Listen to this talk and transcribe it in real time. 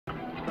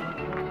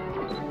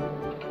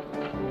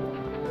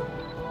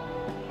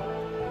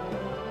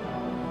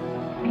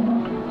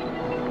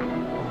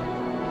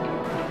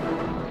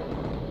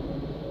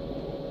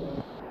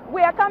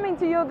Coming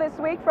to you this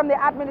week from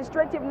the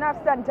Administrative Nerve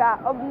Center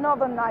of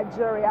Northern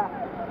Nigeria.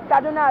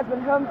 Kaduna has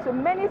been home to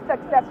many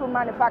successful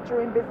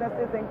manufacturing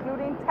businesses,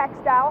 including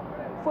textile,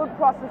 food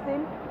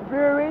processing,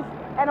 breweries,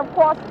 and of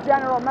course,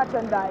 general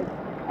merchandise.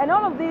 And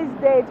all of these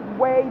date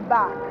way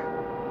back.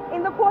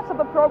 In the course of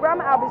the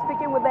program, I'll be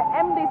speaking with the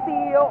MD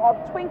CEO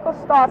of Twinkle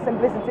Star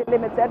Simplicity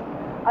Limited,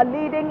 a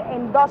leading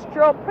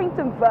industrial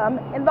printing firm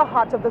in the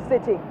heart of the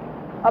city,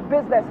 a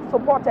business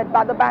supported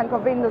by the Bank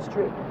of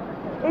Industry.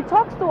 It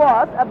talks to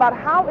us about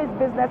how his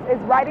business is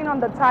riding on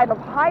the tide of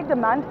high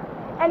demand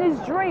and his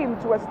dream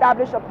to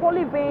establish a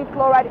polyvinyl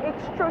chloride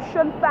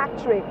extrusion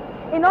factory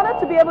in order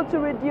to be able to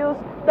reduce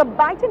the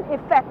biting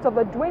effect of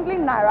a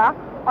dwindling naira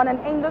on an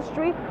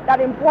industry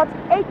that imports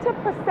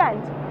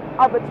 80%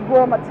 of its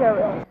raw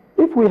materials.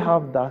 If we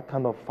have that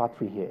kind of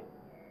factory here,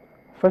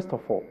 first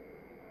of all,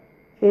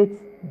 $8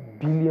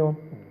 billion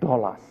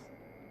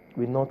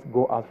will not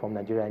go out from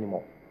Nigeria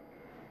anymore.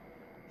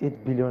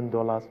 $8 billion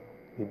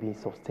will be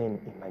sustained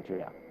in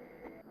Nigeria.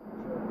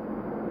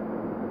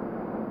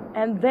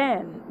 And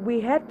then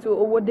we head to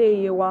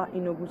Owodeyewa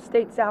in Ogun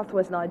State,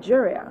 southwest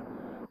Nigeria,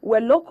 where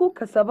local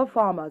cassava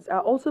farmers are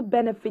also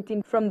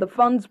benefiting from the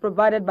funds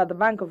provided by the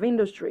Bank of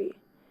Industry,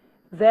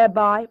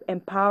 thereby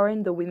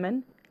empowering the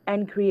women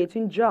and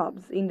creating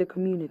jobs in the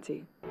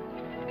community.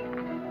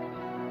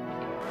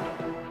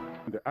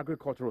 The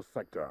agricultural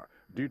sector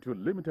due to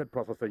limited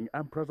processing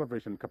and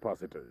preservation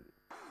capacity.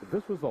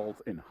 This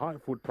results in high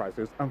food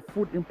prices and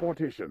food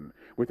importation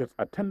with its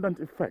attendant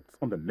effects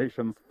on the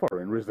nation's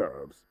foreign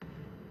reserves.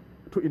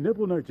 To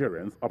enable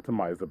Nigerians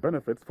optimize the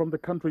benefits from the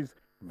country's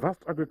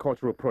vast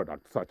agricultural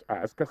products such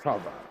as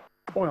cassava,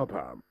 oil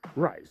palm,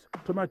 rice,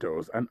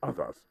 tomatoes and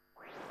others,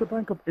 the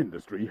Bank of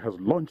Industry has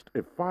launched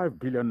a 5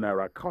 billion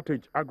naira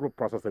cottage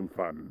agro-processing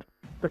fund,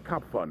 the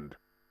CAP Fund.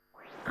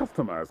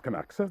 Customers can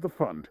access the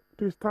fund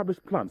to establish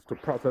plants to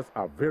process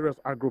our various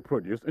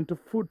agro-produce into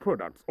food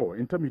products or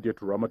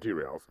intermediate raw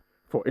materials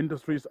for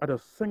industries at a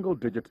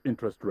single-digit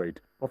interest rate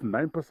of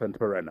 9%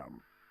 per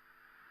annum.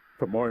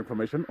 For more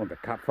information on the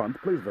CAP Fund,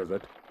 please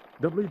visit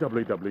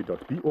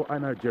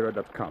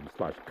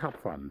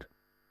www.boinigeria.com/capfund.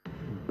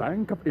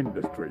 Bank of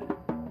Industry,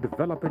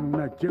 developing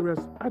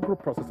Nigeria's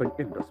agro-processing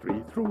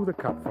industry through the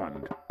CAP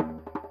Fund.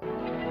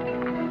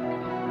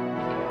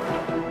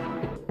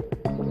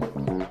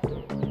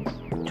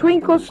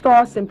 Twinkle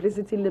Star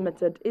Simplicity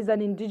Limited is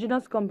an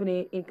indigenous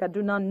company in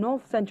Kaduna,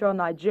 north-central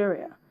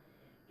Nigeria.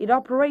 It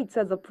operates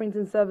as a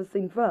printing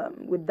servicing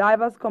firm with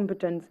diverse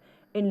competence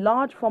in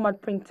large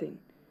format printing,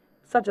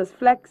 such as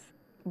flex,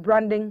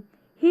 branding,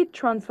 heat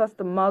transfers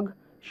to mug,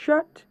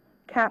 shirt,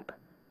 cap,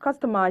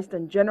 customized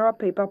and general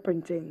paper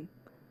printing.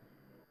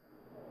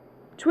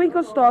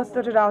 Twinkle Star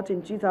started out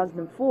in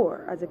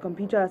 2004 as a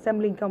computer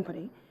assembling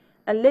company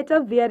and later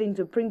veered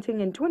into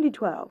printing in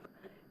 2012.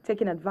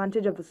 Taking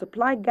advantage of the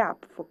supply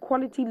gap for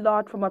quality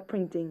large format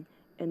printing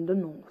in the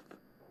north.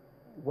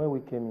 When we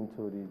came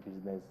into this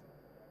business,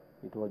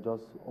 it was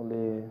just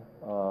only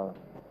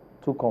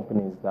 2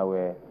 companies that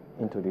were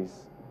into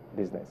this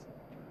business.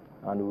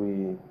 And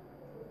we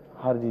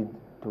had it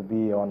to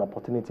be an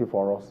opportunity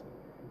for us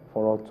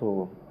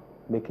to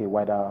make a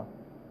wider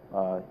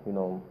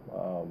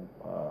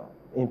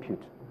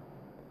input.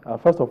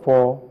 First of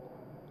all,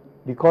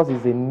 because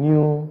it's a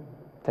new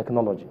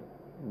technology,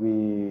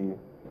 we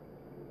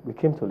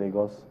came to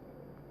Lagos,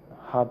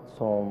 had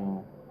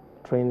some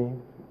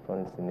training, for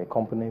instance, in a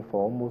company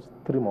for almost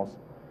 3 months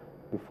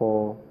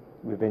before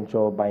we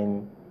ventured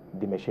buying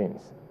the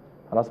machines.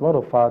 And as a matter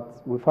of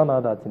fact, we found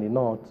out that in the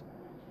north,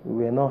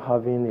 we were not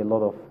having a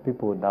lot of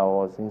people that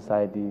was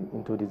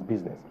into this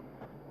business.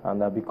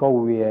 And because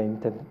we were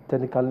in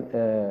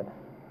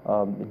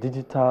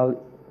digital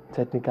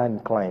technical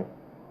inclined,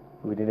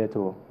 we needed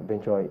to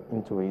venture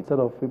into it. Instead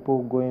of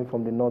people going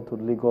from the north to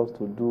Lagos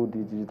to do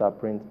the digital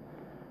print,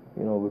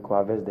 we could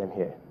harvest them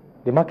here.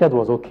 The market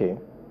was okay.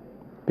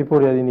 People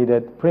really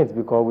needed print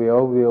because we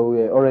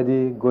were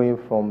already going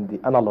from the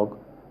analog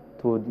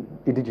to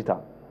the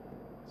digital.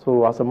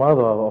 So as a matter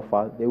of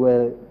fact, there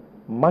were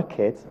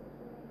markets,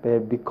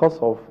 but because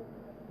of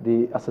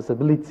the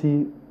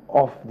accessibility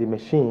of the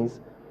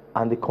machines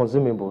and the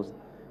consumables,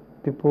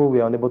 people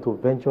were unable to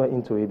venture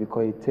into it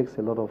because it takes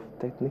a lot of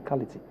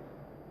technicality.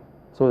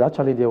 So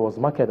actually there was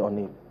market on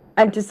it.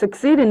 And to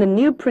succeed in the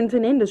new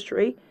printing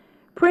industry,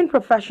 print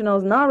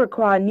professionals now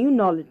require new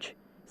knowledge,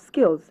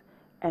 skills,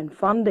 and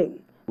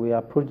funding. We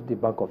approached the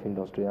Bank of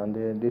Industry and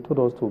they told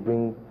us to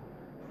bring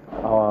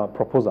our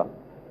proposal,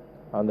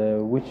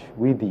 and which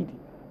we did.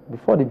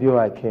 Before the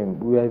BOI came,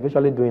 we were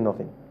virtually doing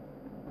nothing.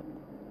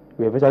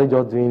 We were virtually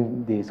just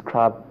doing the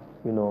scrap,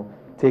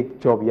 take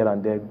job here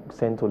and there,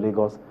 send to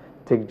Lagos,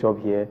 take job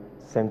here,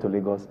 send to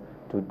Lagos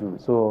to do.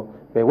 So,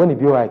 but when the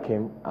BOI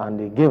came and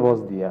they gave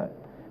us the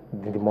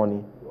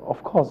money,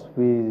 of course,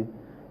 we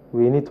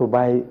need to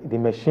buy the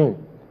machine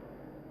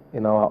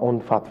in our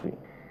own factory.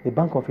 The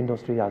Bank of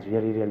Industry has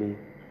really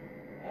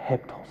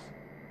helped us.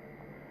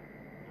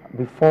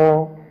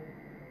 Before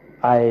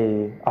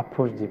I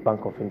approached the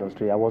Bank of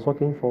Industry, I was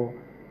working for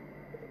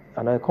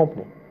another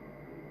company.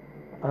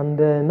 And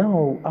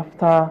now,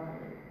 after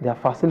their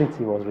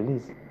facility was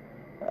released,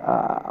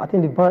 I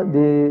think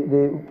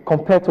the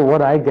compared to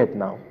what I get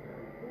now,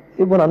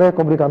 even another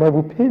company cannot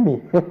even pay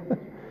me.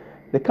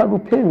 They can't even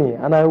pay me.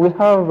 And we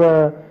have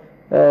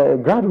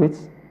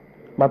graduates.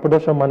 My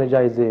production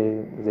manager is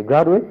a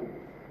graduate.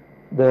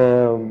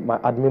 My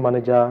admin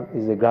manager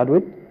is a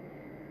graduate.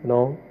 You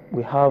know,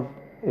 we have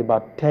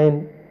about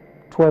 10,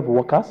 12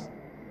 workers.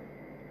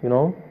 You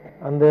know,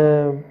 and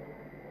the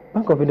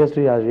Bank of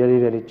Industry has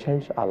really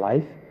changed our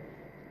life,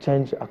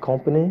 changed our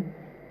company,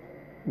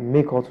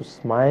 make us to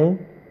smile,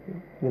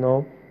 you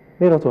know,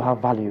 made us to have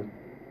value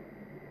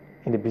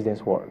in the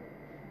business world.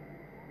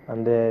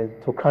 And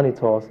to crown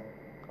it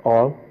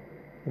all,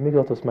 it makes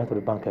us to smile to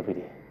the bank every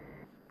day.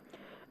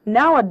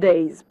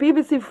 Nowadays,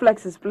 PVC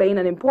Flex is playing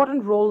an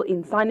important role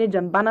in signage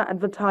and banner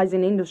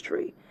advertising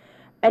industry.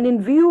 And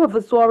in view of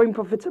the soaring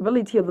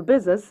profitability of the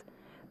business,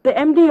 the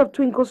MD of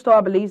Twinkle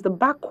Star believes the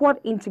backward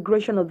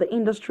integration of the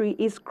industry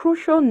is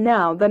crucial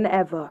now than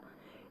ever.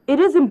 It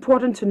is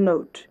important to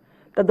note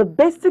that the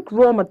basic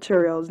raw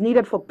materials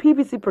needed for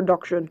PVC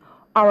production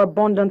are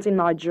abundant in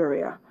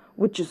Nigeria,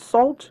 which is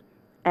salt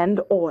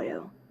and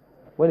oil.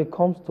 When it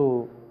comes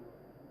to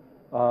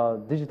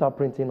digital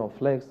printing of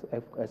flex,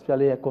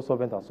 especially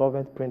eco-solvent and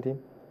solvent printing,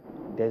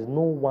 there's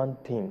no one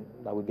thing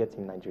that we get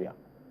in Nigeria.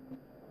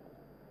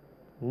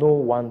 No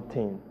one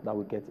thing that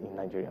we get in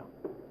Nigeria.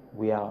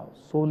 We are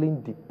solely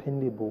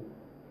dependable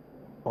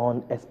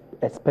on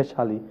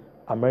especially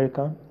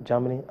America,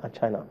 Germany, and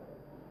China,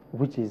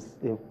 which is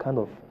a kind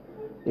of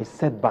a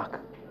setback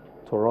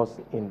to us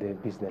in the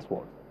business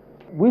world.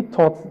 We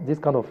thought this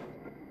kind of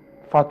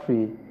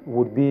factory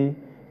would be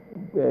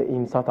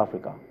in South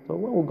Africa. So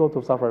when we go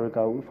to South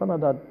Africa, we found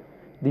out that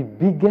the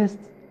biggest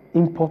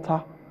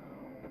importer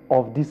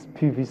of this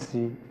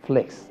PVC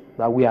flex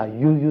that we are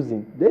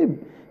using,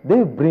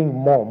 they bring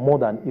more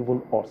than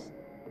even us.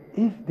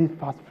 If this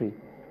factory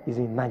is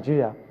in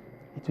Nigeria,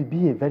 it will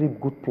be a very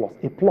good plus.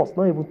 A plus,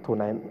 not even to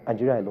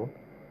Nigeria alone,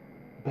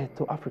 but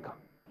to Africa.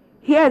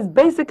 Here is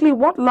basically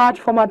what large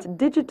format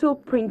digital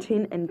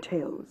printing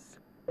entails.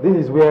 This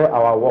is where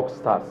our work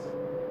starts.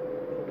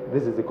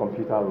 This is the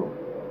computer room.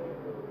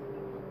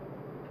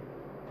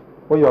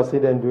 What you are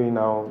seeing them doing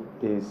now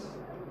is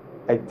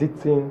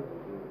editing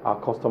our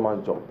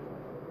customer's job.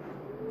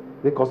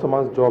 The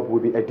customer's job will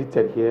be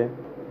edited here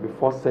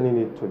before sending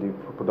it to the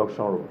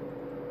production room.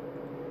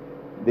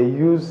 They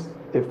use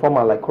a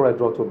format like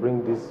CorelDRAW to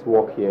bring this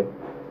work here,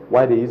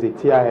 while they use a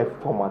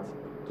TIF format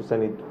to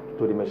send it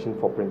to the machine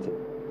for printing.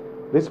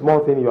 This small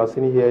thing you are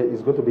seeing here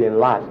is going to be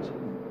enlarged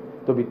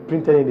to be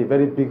printed in a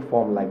very big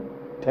form, like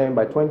 10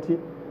 by 20,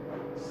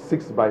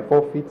 6 by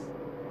 4 feet,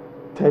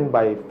 10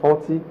 by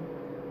 40,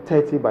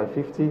 30 by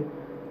 50,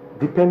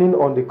 depending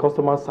on the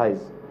customer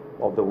size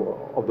of the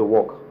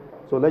work.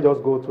 So let's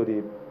just go to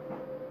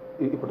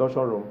the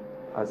production room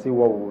and see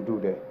what we will do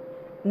there.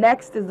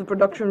 Next is the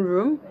production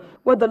room,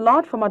 where the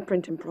large format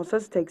printing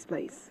process takes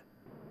place.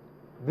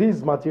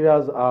 These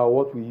materials are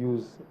what we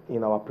use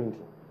in our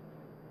printing.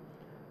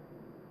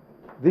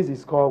 This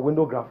is called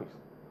window graphics.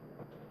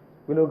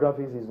 Window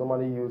graphics is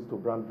normally used to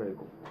brand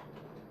vehicle.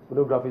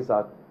 Window graphics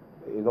are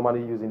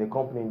normally used in a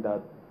company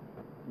that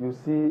you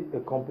see a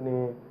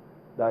company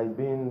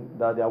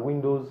that their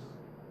windows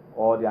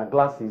or their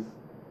glasses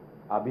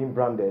are being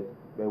branded,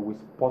 but with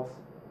spots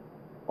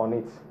on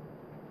it.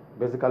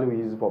 Basically, we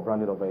use it for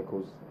branding of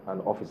vehicles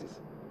and offices.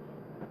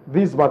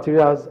 These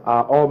materials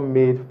are all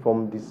made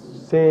from the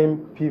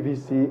same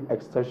PVC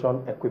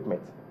extension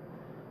equipment,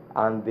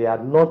 and they are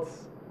not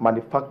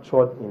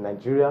manufactured in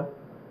Nigeria.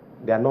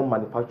 They are not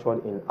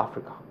manufactured in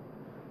Africa.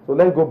 So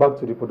let's go back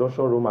to the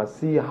production room and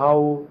see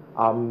how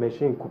our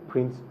machine could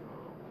print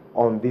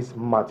on these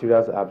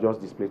materials I've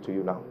just displayed to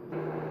you now.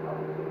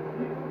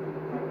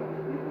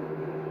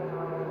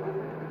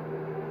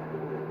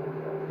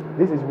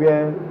 This is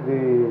where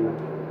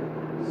the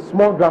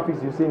small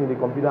graphics you see in the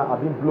computer are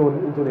being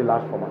blown into the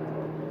large format.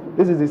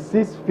 This is a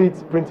 6 feet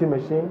printing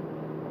machine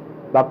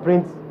that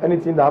prints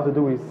anything that has to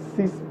do with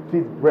 6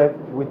 feet breadth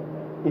with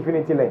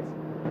infinity length.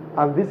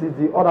 And this is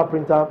the other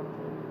printer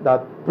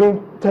that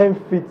prints 10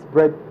 feet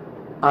breadth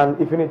and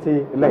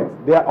infinity length.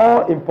 They are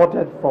all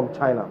imported from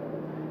China.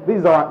 This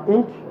is our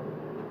ink,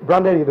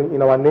 branded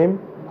in our name.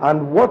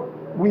 And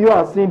what we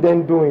are seeing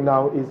them doing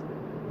now is,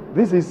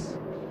 this is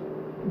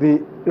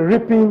the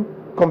ripping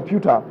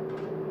computer.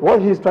 What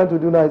he's trying to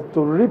do now is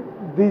to rip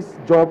this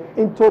job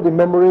into the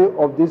memory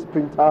of this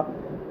printer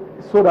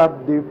so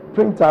that the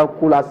printer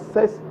could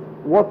assess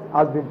what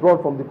has been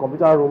brought from the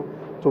computer room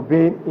to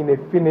be in a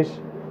finished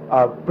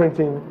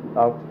printing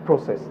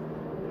process.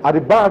 At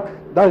the back,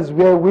 that is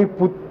where we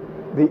put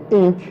the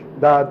ink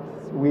that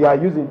we are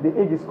using. The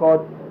ink is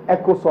called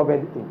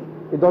eco-solvent ink.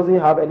 It doesn't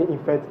have any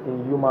effect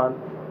in human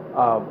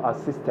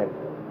system.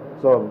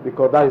 So,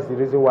 because that is the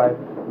reason why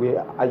we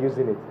are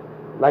using it.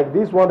 Like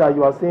this one that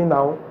you are seeing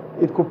now,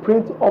 it could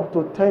print up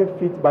to 10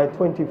 feet by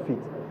 20 feet.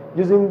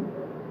 Using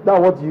that,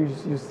 what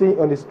you see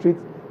on the street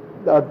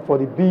for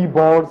the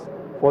billboards,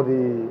 for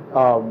the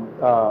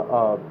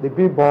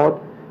billboard,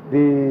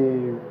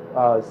 the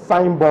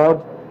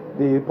signboard,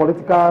 the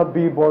political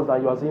billboards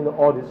that you are seeing on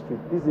all the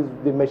streets. This is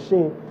the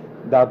machine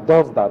that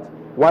does that.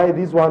 Why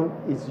this one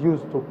is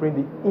used to print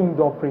the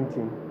indoor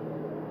printing,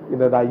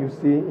 that you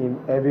see in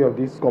every of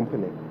these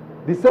companies.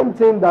 The same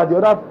thing that the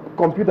other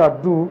computer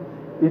do,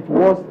 it's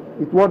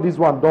what this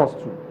one does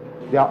too.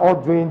 They are all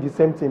doing the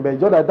same thing, but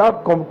just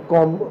that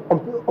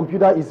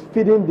computer is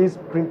feeding this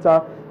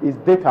printer its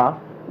data,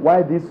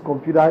 while this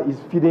computer is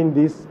feeding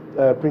this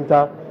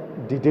printer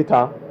the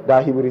data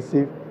that he will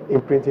receive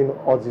in printing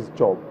all this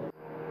job.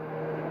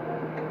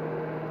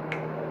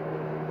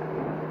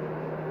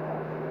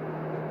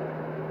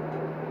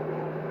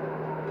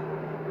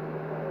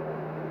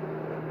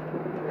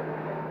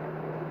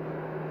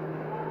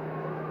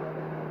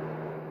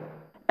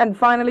 And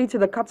finally to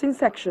the cutting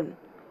section,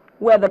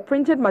 where the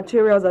printed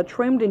materials are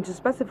trimmed into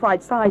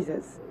specified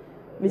sizes.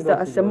 Mr.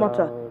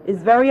 Asemota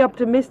is very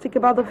optimistic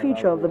about the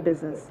future of the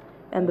business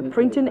and the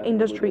printing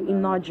industry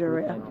in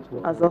Nigeria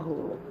as a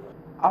whole.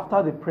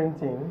 After the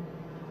printing,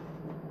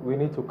 we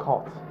need to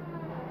cut.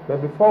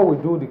 But before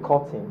we do the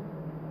cutting,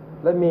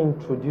 let me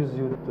introduce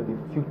you to the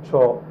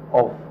future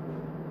of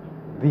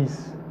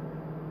this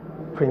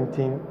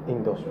printing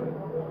industry.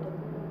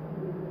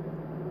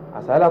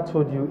 As I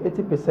told you,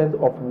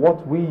 80% of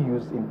what we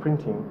use in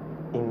printing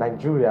in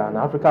Nigeria and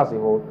Africa as a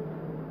whole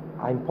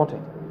are imported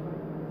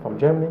from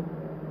Germany,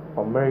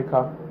 from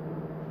America,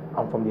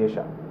 and from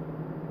Asia.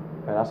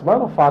 And as a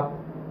matter of fact,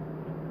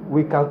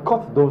 we can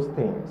cut those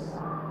things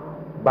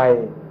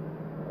by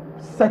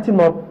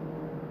setting up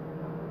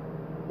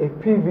a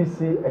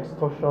PVC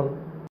extrusion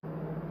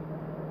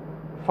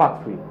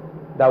factory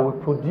that will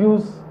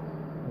produce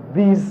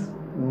this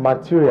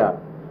material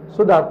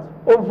so that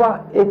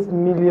over $8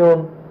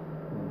 million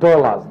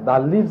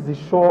that leaves the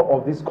shore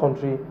of this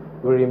country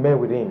will remain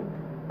within.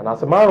 And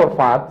as a matter of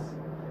fact,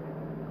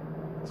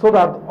 so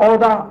that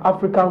other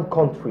African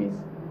countries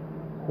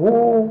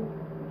who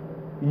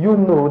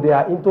they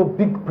are into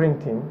big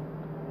printing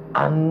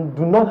and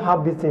do not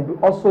have this thing,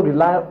 but also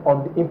rely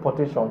on the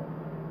importation,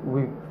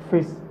 will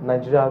face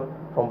Nigeria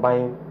from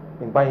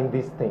buying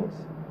these things.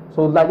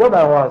 So like what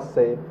I was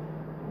saying,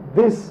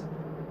 this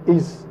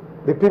is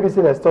the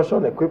PVC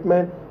extrusion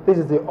equipment. This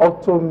is the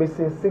auto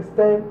mixing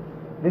system.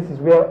 This is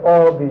where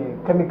all the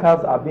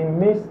chemicals are being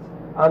mixed.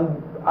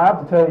 And I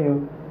have to tell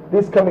you,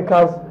 these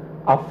chemicals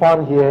are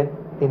found here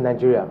in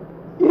Nigeria.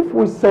 If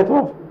we set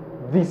up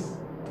this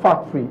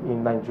factory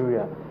in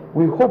Nigeria,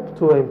 we hope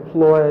to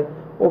employ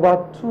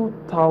over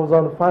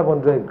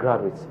 2,500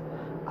 graduates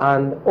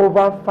and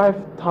over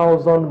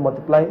 5,000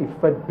 multiplying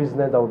effect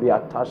business that will be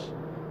attached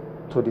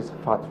to this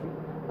factory.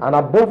 And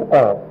above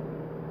all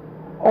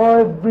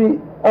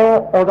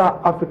other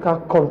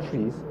African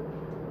countries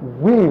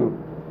will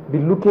be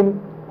looking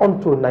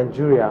onto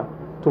Nigeria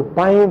to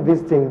buying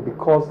this thing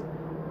because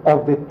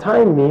of the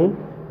timing,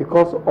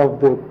 because of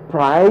the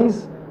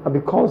price, and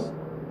because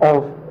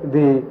of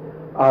the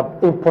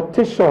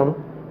importation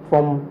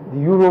from the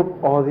Europe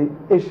or the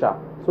Asia.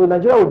 So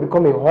Nigeria will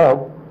become a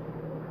hub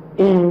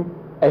in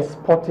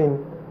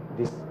exporting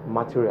these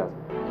materials.